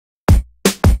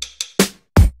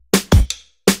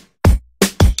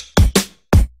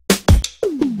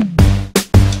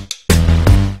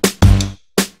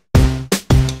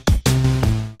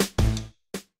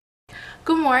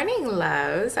morning,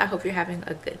 loves. I hope you're having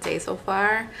a good day so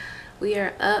far. We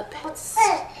are up. It's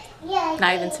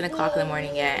not even 10 o'clock in the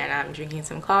morning yet, and I'm drinking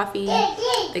some coffee.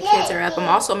 The kids are up. I'm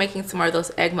also making some more of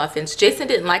those egg muffins. Jason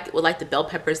didn't like it with like the bell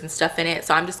peppers and stuff in it,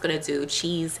 so I'm just gonna do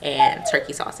cheese and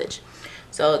turkey sausage.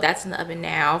 So that's in the oven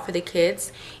now for the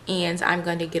kids, and I'm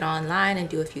going to get online and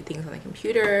do a few things on the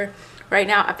computer. Right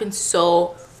now, I've been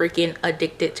so freaking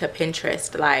addicted to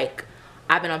Pinterest. Like,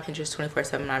 I've been on Pinterest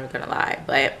 24/7, I'm not even gonna lie,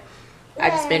 but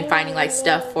I've just been finding like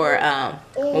stuff for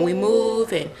when we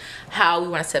move and how we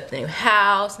want to set up the new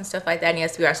house and stuff like that. And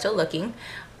yes, we are still looking.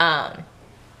 Yeah,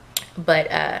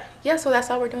 so that's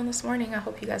all we're doing this morning. I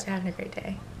hope you guys are having a great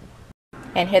day.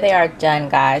 And here they are done,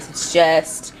 guys. It's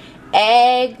just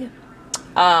egg.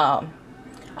 I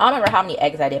don't remember how many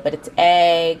eggs I did, but it's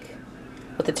egg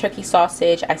with the turkey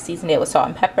sausage. I seasoned it with salt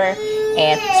and pepper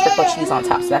and sprinkled cheese on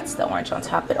top. So that's the orange on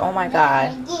top. But oh my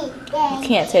god, you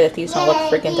can't say that these don't look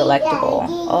freaking delectable.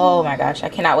 Oh my gosh, I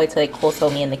cannot wait till they cool so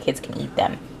me and the kids can eat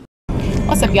them.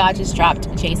 What's up, y'all? I just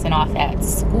dropped Jason off at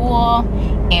school,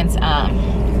 and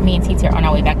me and Tita are on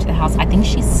our way back to the house. I think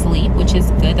she's asleep, which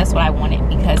is good. That's what I wanted,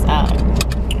 because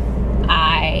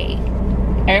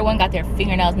everyone got their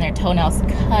fingernails and their toenails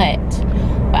cut,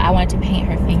 but I wanted to paint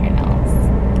her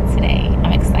fingernails today.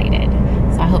 I'm excited.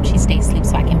 So I hope she stays asleep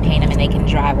so I can paint them and they can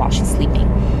dry while she's sleeping.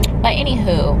 But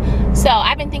anywho, so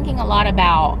I've been thinking a lot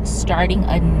about starting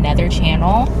another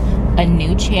channel, a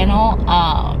new channel,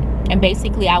 and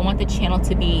basically I want the channel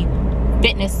to be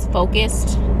fitness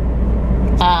focused,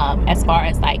 as far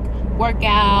as like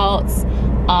workouts,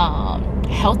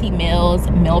 healthy meals,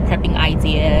 meal prepping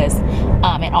ideas,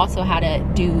 and also how to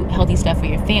do healthy stuff for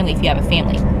your family if you have a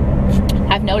family.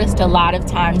 I've noticed a lot of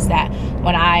times that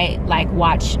when I like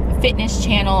watch fitness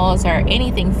channels or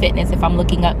anything fitness, if I'm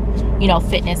looking up, you know,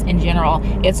 fitness in general,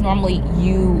 it's normally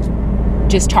you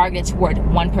just targeted toward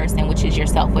one person, which is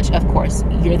yourself, which of course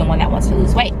you're the one that wants to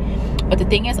lose weight. But the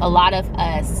thing is, a lot of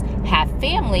us have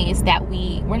families that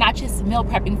we're not just meal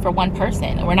prepping for one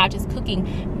person. We're not just cooking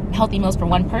healthy meals for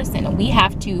one person. We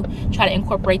have to try to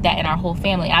incorporate that in our whole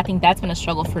family. I think that's been a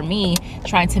struggle for me,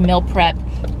 trying to meal prep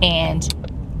and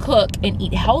cook and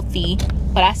eat healthy,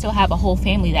 but I still have a whole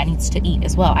family that needs to eat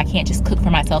as well. I can't just cook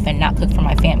for myself and not cook for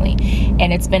my family.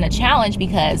 And it's been a challenge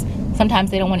because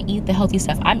sometimes they don't want to eat the healthy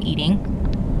stuff I'm eating.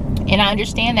 And I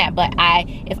understand that, but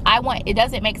if I want, it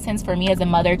doesn't make sense for me as a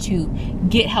mother to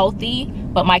get healthy,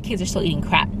 but my kids are still eating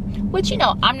crap. Which, you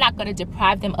know, I'm not going to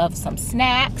deprive them of some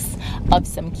snacks, of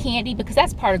some candy, because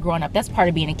that's part of growing up. That's part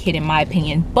of being a kid, in my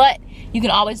opinion. But you can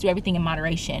always do everything in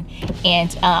moderation.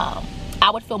 And I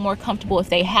would feel more comfortable if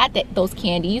they had those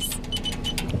candies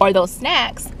or those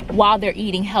snacks while they're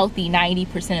eating healthy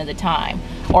 90% of the time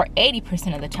or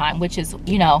 80% of the time, which is,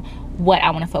 you know, what I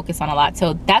want to focus on a lot.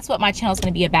 So that's what my channel is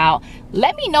going to be about.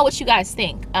 Let me know what you guys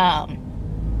think.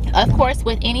 Of course,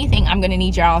 with anything, I'm going to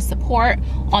need y'all's support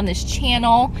on this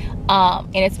channel,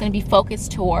 and it's going to be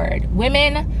focused toward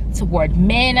women, toward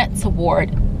men,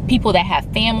 toward people that have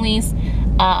families.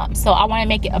 So I want to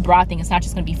make it a broad thing. It's not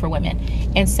just going to be for women.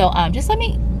 And so just let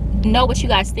me know what you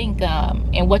guys think,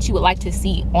 and what you would like to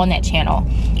see on that channel.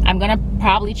 I'm going to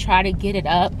probably try to get it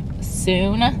up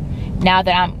soon, now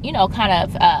that I'm, you know, kind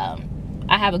of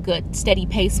I have a good steady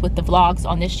pace with the vlogs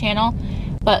on this channel.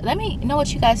 But let me know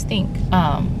what you guys think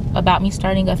about me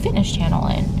starting a fitness channel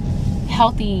and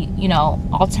healthy, you know,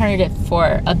 alternative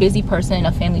for a busy person,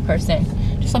 a family person.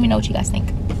 Just let me know what you guys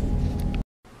think.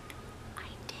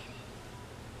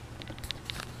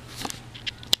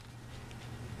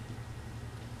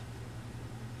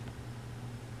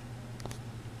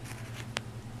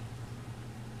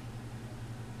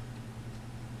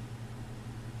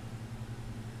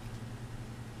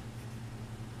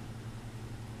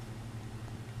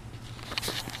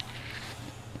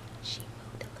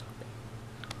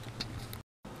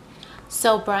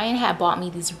 So Brian had bought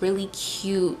me these really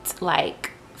cute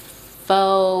like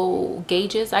faux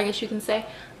gauges, I guess you can say.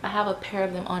 I have a pair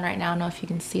of them on right now. I don't know if you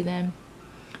can see them.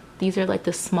 These are like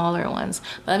the smaller ones,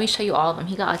 but let me show you all of them.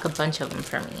 He got like a bunch of them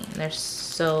for me, and they're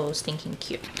so stinking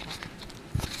cute.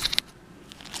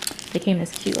 They came in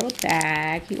this cute little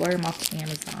bag. He ordered them off of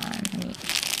Amazon. Let me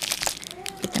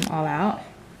get them all out.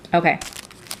 Okay,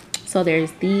 so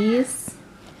there's these.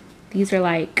 These are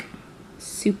like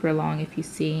super long, if you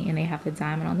see, and they have the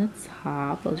diamond on the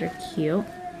top. Those are cute.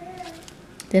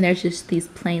 Then there's just these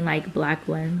plain like black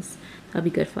ones. That'll be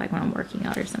good for like when I'm working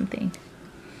out or something.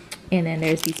 And then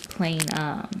there's these plain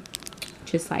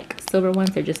just like silver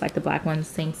ones. They're just like the black ones,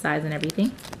 same size and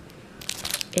everything.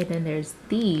 And then there's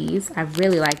these. I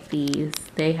really like these.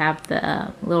 They have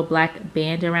the little black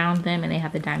band around them, and they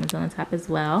have the diamonds on the top as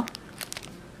well.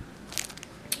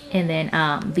 And then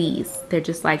these, they're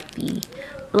just like the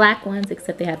black ones,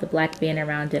 except they have the black band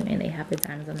around them and they have the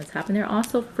diamonds on the top, and they're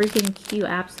also freaking cute. I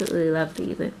absolutely love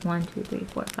these. Like 1, 2, 3,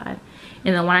 4, 5.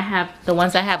 And the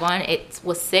ones I have on, it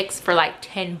was 6 for like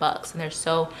 $10, and they're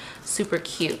so super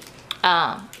cute.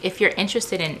 If you're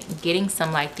interested in getting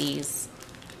some like these,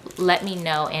 let me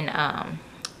know, and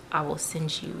I will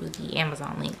send you the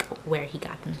Amazon link where he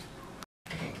got them.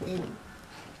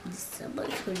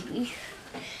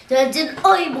 That's an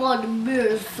eyeball on the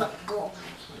motorcycle.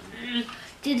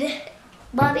 Did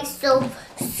Mommy so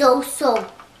go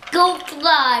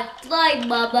fly,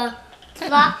 Mama,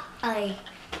 fly.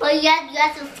 Well, you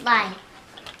have to fly.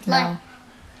 No,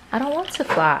 I don't want to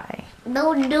fly.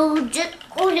 No, just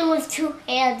only with 2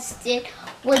 hands. Did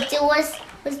what it was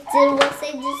I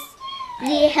just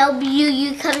need help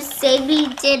you come save me?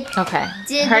 Okay,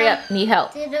 hurry up, need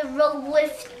help. Did a rope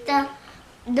with the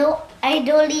no, I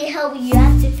don't need help. You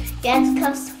have to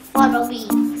come follow me.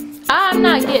 I'm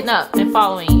not getting up and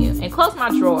following you. And close my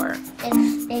drawer.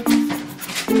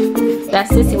 That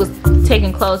Sissy was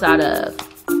taking clothes out of.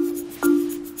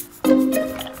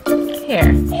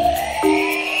 Here.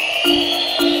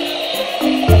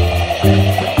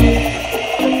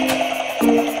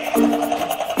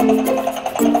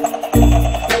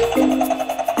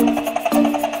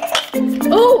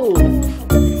 Ooh!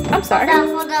 I'm sorry.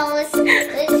 Hold on,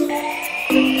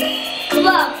 come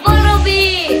on, follow me.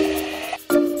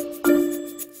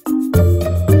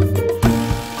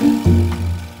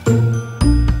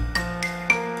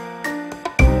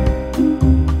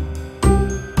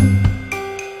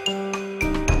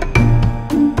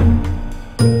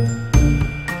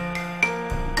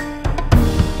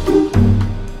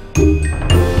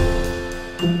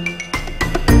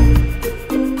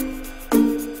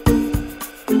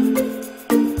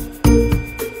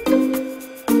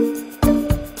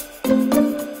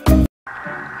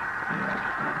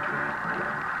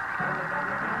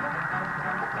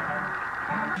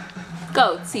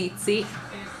 Go, Tsitsi.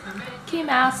 Mickey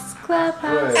Mouse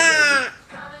Clubhouse.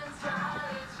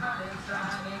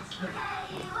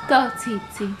 Go,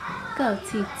 Tsitsi. Go,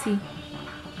 Tsitsi.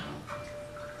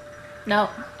 No.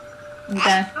 You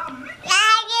done?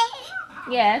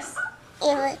 Yes.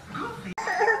 You have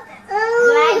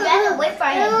to wait for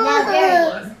him. Now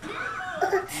there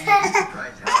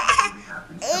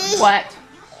he is. What?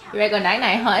 You ready to go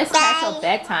night-night, huh? It's past your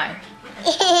bedtime.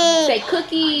 Say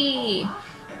cookie.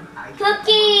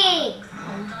 Cookie.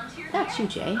 Not you,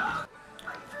 Jay.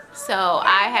 So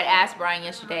I had asked Brian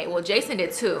yesterday, well, Jason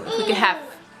did too, if we could have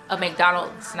a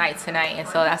McDonald's night tonight, and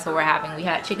so that's what we're having. We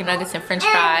had chicken nuggets and french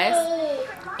fries,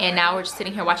 and now we're just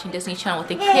sitting here watching Disney Channel with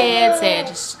the kids and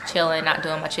just chilling, not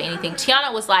doing much of anything.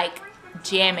 Tiana was like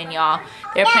jamming, y'all.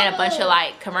 They were playing a bunch of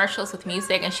like commercials with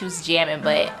music, and she was jamming,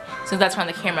 but as soon as I turn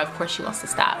on the camera, of course she wants to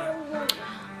stop.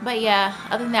 But yeah,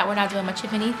 other than that, we're not doing much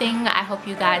of anything. I hope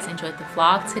you guys enjoyed the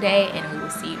vlog today, and we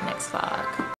will see you next vlog.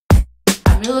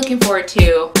 I'm really looking forward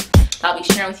to, I'll be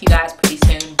sharing with you guys pretty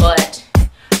soon, but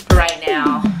for right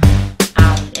now,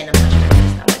 I'm in a much better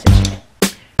place, not much of chicken.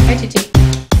 Right, Titi?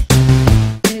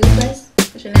 In a good place?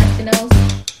 With your nasty nose?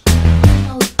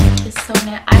 Oh, it's so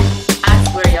nasty. I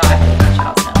swear, y'all, I hate my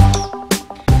child's nose.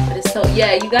 But it's so,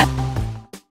 yeah, you got